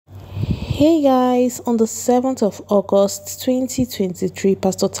Hey guys, on the 7th of August 2023,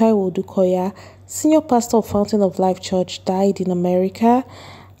 Pastor TAIWO Odukoya, senior pastor of Fountain of Life Church, died in America.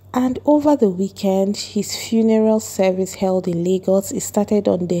 And over the weekend, his funeral service held in Lagos. It started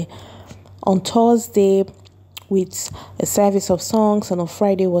on Thursday with a service of songs, and on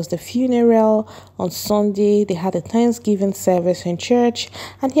Friday was the funeral. On Sunday, they had a Thanksgiving service in church.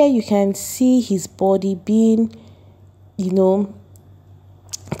 And here you can see his body being,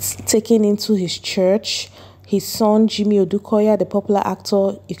 taken into his church. His son Jimmy Odukoya, the popular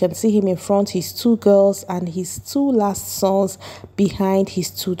actor, you can see him in front, his two girls and his two last sons behind his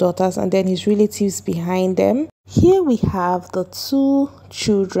two daughters, and then his relatives behind them. Here we have the two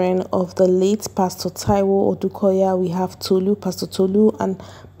children of the late Pastor TAIWO Odukoya. We have Pastor Tolu, and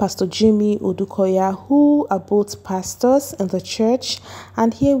Pastor Jimmy Odukoya, who are both pastors in the church.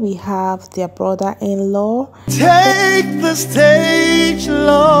 And here we have their brother-in-law. Take the stage,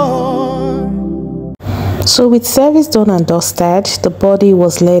 Lord. So with service done and dusted, the body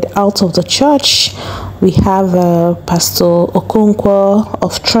was led out of the church. We have Pastor Okonkwo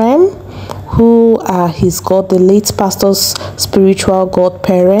of Trem, who are the late pastor's spiritual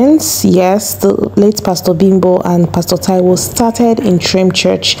godparents. Yes, the late Pastor Bimbo and Pastor TAIWO started in Trem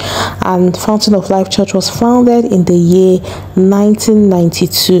Church, and Fountain of Life Church was founded in the year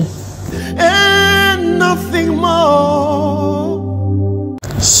 1992. And nothing more.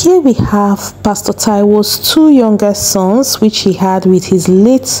 Here we have Pastor TAIWO's two youngest sons, which he had with his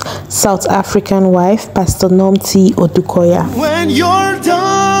late South African wife, Pastor Nomti Odukoya. When you're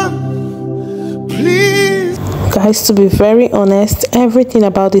done, please. Guys, to be very honest, everything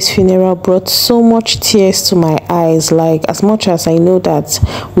about this funeral brought so much tears to my eyes. Like, as much as I know that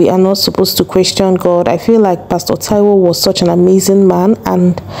we are not supposed to question God, I feel like Pastor TAIWO was such an amazing man,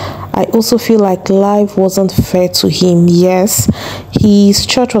 and I also feel like life wasn't fair to him. Yes, his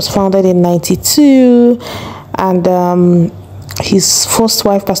church was founded in 92, and his first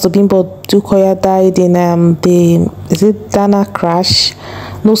wife, Pastor Bimbo Odukoya, died in Dana crash?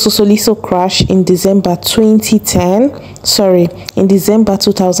 No, Sosoliso crash in December 2010. Sorry, in December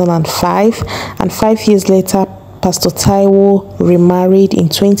 2005. And 5 years later, Pastor TAIWO remarried in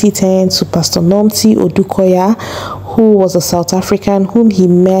 2010 to Pastor Nomti Odukoya, who was a South African whom he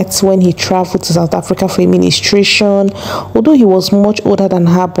met when he traveled to South Africa for a ministration. Although he was much older than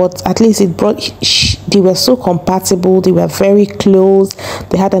her, but at least they were so compatible. They were very close.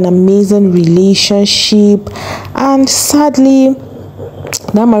 They had an amazing relationship. And sadly,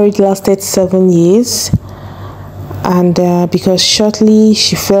 that marriage lasted 7 years. And because shortly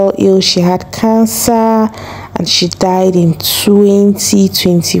she fell ill, she had cancer, and she died in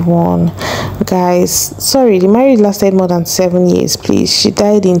 2021. Guys, sorry, the marriage lasted more than 7 years, please. She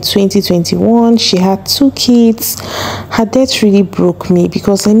died in 2021. She had 2 kids. Her death really broke me,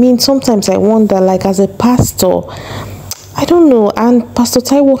 because sometimes I wonder, like, as a pastor, I don't know, and Pastor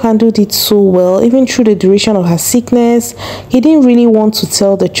TAIWO handled it so well. Even through the duration of her sickness, he didn't really want to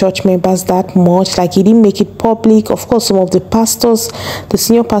tell the church members that much. Like, he didn't make it public. Of course, some of the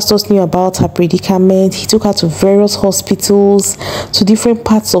senior pastors knew about her predicament. He took her to various hospitals, to different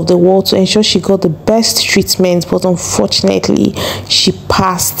parts of the world, to ensure she got the best treatment. But unfortunately, she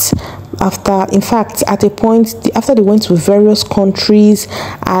passed. At a point, after they went to various countries,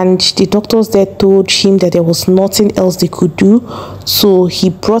 and the doctors there told him that there was nothing else they could do, so he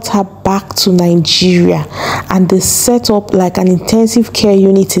brought her back to Nigeria, and they set up like an intensive care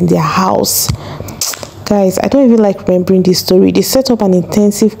unit in their house. Guys, I don't even like remembering this story. They set up an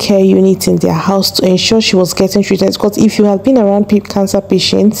intensive care unit in their house to ensure she was getting treatment, because if you have been around cancer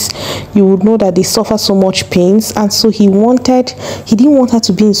patients, you would know that they suffer so much pains. And so he didn't want her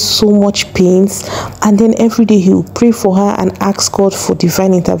to be in so much pains, and then every day he would pray for her and ask God for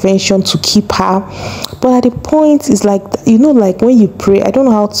divine intervention to keep her. But at the point, it's like, like when you pray, I don't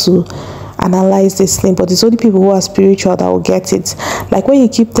know how to analyze this thing, but it's only people who are spiritual that will get it. Like, when you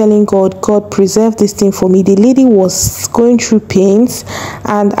keep telling God, preserve this thing for me. The lady was going through pains,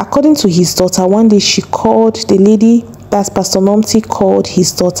 and according to his daughter, one day she called the lady, that's Pastor Nomti, called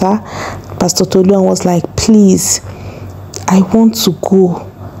his daughter, Pastor Tolu, and was like, please, I want to go.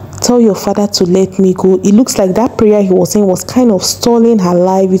 Tell your father to let me go. It looks like that prayer he was saying was kind of stalling her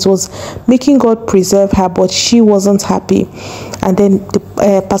life. It was making God preserve her, but she wasn't happy. And then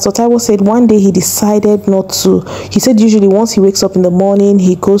Pastor TAIWO said one day he decided not to. He said usually once he wakes up in the morning,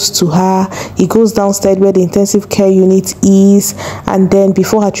 he goes to her. He goes downstairs where the intensive care unit is, and then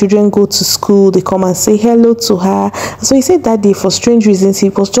before her children go to school, they come and say hello to her. So he said that day, for strange reasons, he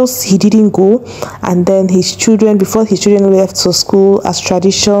didn't go. And then before his children left to school, as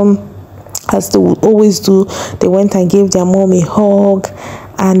tradition, as they would always do, they went and gave their mom a hug,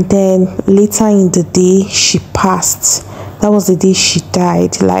 and then later in the day she passed. That was the day she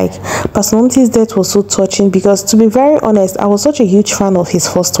died. Like, Pastor Nomti's death was so touching because, to be very honest, I was such a huge fan of his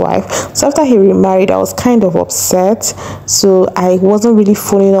first wife. So after he remarried, I was kind of upset. So I wasn't really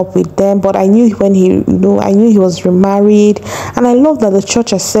following up with them. But I knew when I knew he was remarried, and I love that the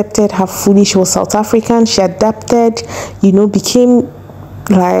church accepted her fully. She was South African. She adapted, became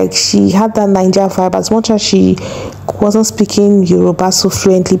like, she had that Niger vibe, as much as she wasn't speaking Yoruba so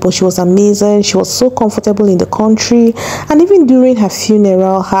fluently, but she was amazing. She was so comfortable in the country. And even during her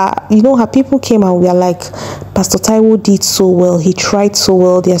funeral, her people came and were like, Pastor Taiwo did so well, he tried so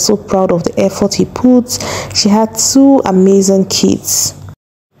well, they are so proud of the effort he put. She had 2 amazing kids.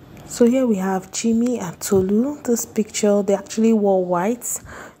 So here we have Jimmy and Tolu. This picture, they actually wore white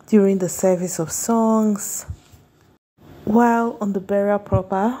during the service of songs, while on the burial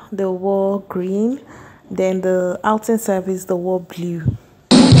proper they wore green. Then the outing service they wore blue.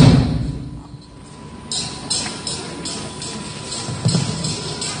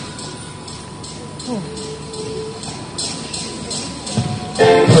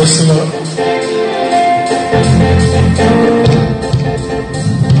 Praise the Lord.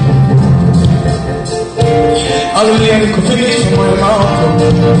 Hallelujah, you can finish from my mouth.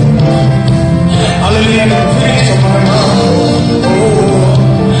 Hallelujah, you can finish from my mouth. Oh,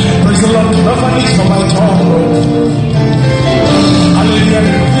 praise the Lord, never finish from my tongue. Hallelujah,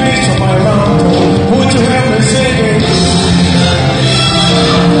 you can finish from my mouth. Would you help me sing it?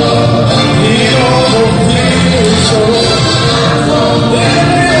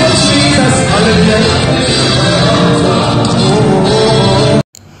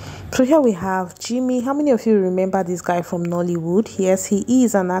 So here we have Jimmy. How many of you remember this guy from Nollywood? Yes, he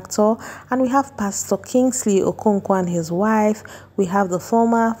is an actor. And we have Pastor Kingsley Okonkwo and his wife. We have the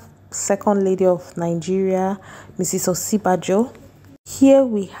former Second Lady of Nigeria, Mrs. Osibajo. Here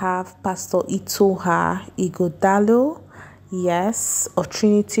we have Pastor Itoha Igodalo, yes, of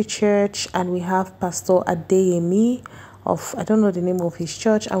Trinity Church. And we have Pastor Adeyemi of, I don't know the name of his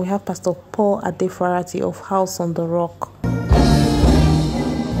church. And we have Pastor Paul Adefarati of House on the Rock.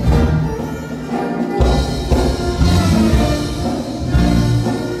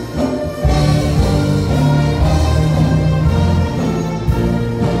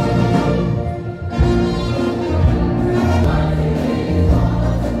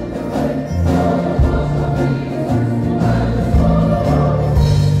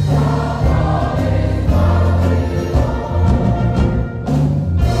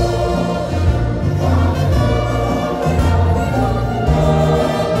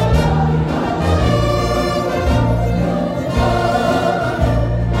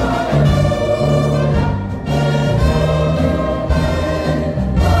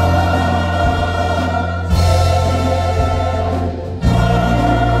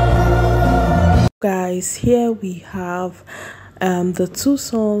 Guys, here we have the 2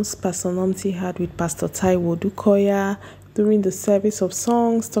 songs Pastor Nomti had with Pastor TAIWO Odukoya during the service of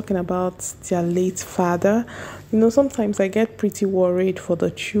songs, talking about their late father. Sometimes I get pretty worried for the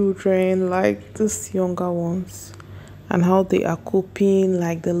children, like these younger ones, and how they are coping.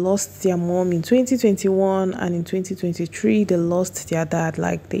 Like, they lost their mom in 2021, and in 2023 they lost their dad.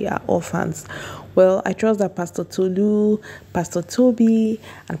 Like, they are orphans. Well, I trust that Pastor Tolu, Pastor Toby,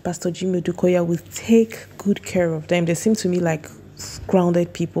 and Pastor Jimmy Odukoya will take good care of them. They seem to me like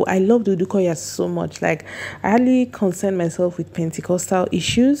grounded people. I love the Odukoya so much. Like, I hardly concern myself with Pentecostal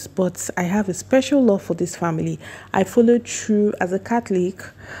issues, but I have a special love for this family. I followed through as a Catholic.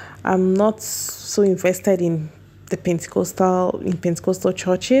 I'm not so invested in Pentecostal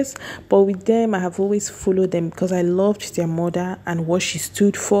churches, but with them I have always followed them because I loved their mother and what she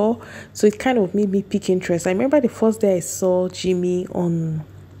stood for. So it kind of made me pick interest. I remember the first day I saw Jimmy on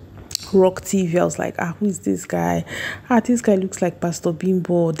Rock TV, I was like, who is this guy? This guy looks like Pastor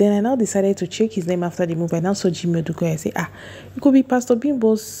Bimbo. Then I now decided to check his name after the movie. I now saw Jimmy Odukoya. I say, it could be Pastor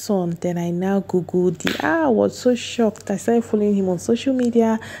Bimbo's son. Then I now googled I was so shocked. I started following him on social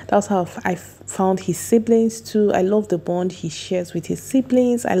media. That's how I found his siblings too. I love the bond he shares with his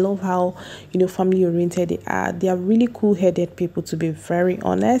siblings. I love how family oriented they are. They are really cool-headed people, to be very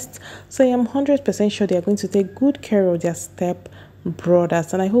honest. So I am 100% sure they are going to take good care of their step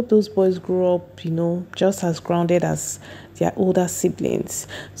brothers, and I hope those boys grow up just as grounded as their older siblings.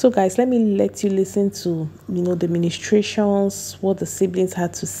 So guys, let me let you listen to the ministrations, what the siblings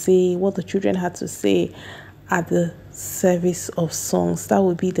had to say, what the children had to say at the service of songs. That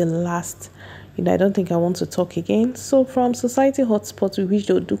will be the last. I don't think I want to talk again. So from Society Hotspot, we wish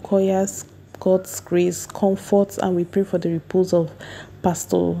the Odukoyas God's grace, comfort, and we pray for the repose of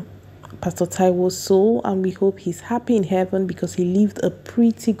Pastor Pastor Taiwo's soul, and we hope he's happy in heaven because he lived a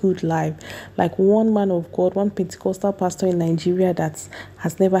pretty good life. Like one man of God, one Pentecostal pastor in Nigeria that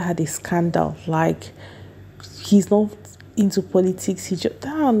has never had a scandal. Like, he's not into politics. He just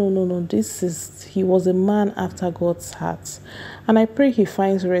no. He was a man after God's heart. And I pray he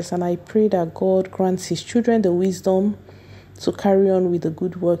finds rest, and I pray that God grants his children the wisdom to carry on with the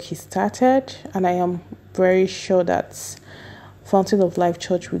good work he started. And I am very sure that Fountain of Life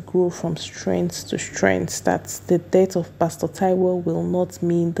Church will grow from strength to strength, that the death of Pastor Taiwo will not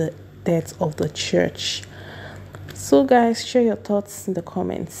mean the death of the church. So guys, share your thoughts in the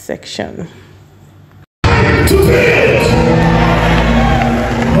comments section.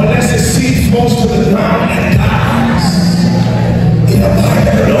 Unless the seed falls to the ground and dies, it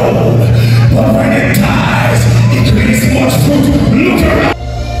abides alone. But when it dies, it brings much fruit. Look around.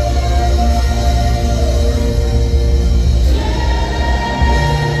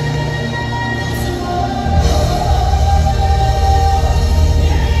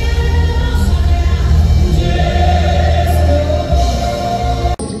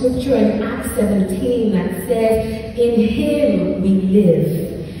 Scripture in Acts 17 that says, in him we live,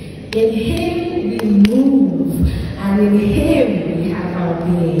 in him we move, and in him we have our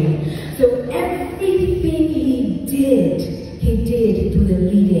being. So everything he did through the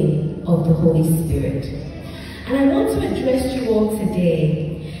leading of the Holy Spirit. And I want to address you all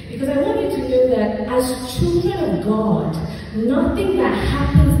today because I want you to know that as children of God, nothing that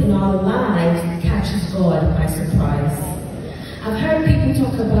happens in our lives catches God by surprise. I've heard people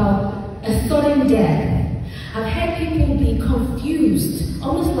talk about a sudden death. I've heard people be confused,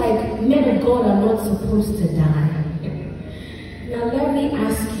 almost like men of God are not supposed to die. Now let me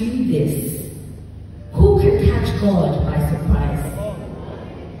ask you this. Who can catch God by surprise?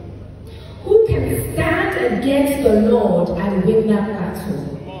 Who can stand against the Lord and win that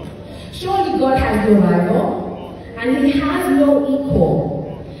battle? Surely God has no rival, and he has no equal.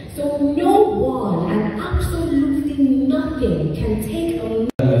 So no one and absolutely nothing can take away.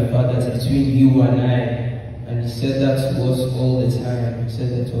 My Father, it's between you and I, and he said that to us all the time. He said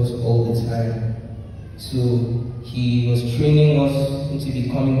that to us all the time. So he was training us into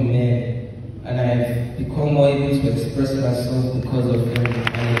becoming men, and I've become more able to express myself because of him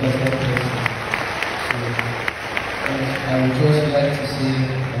and because of him. So I would just like to say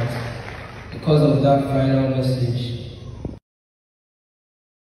that because of that final message,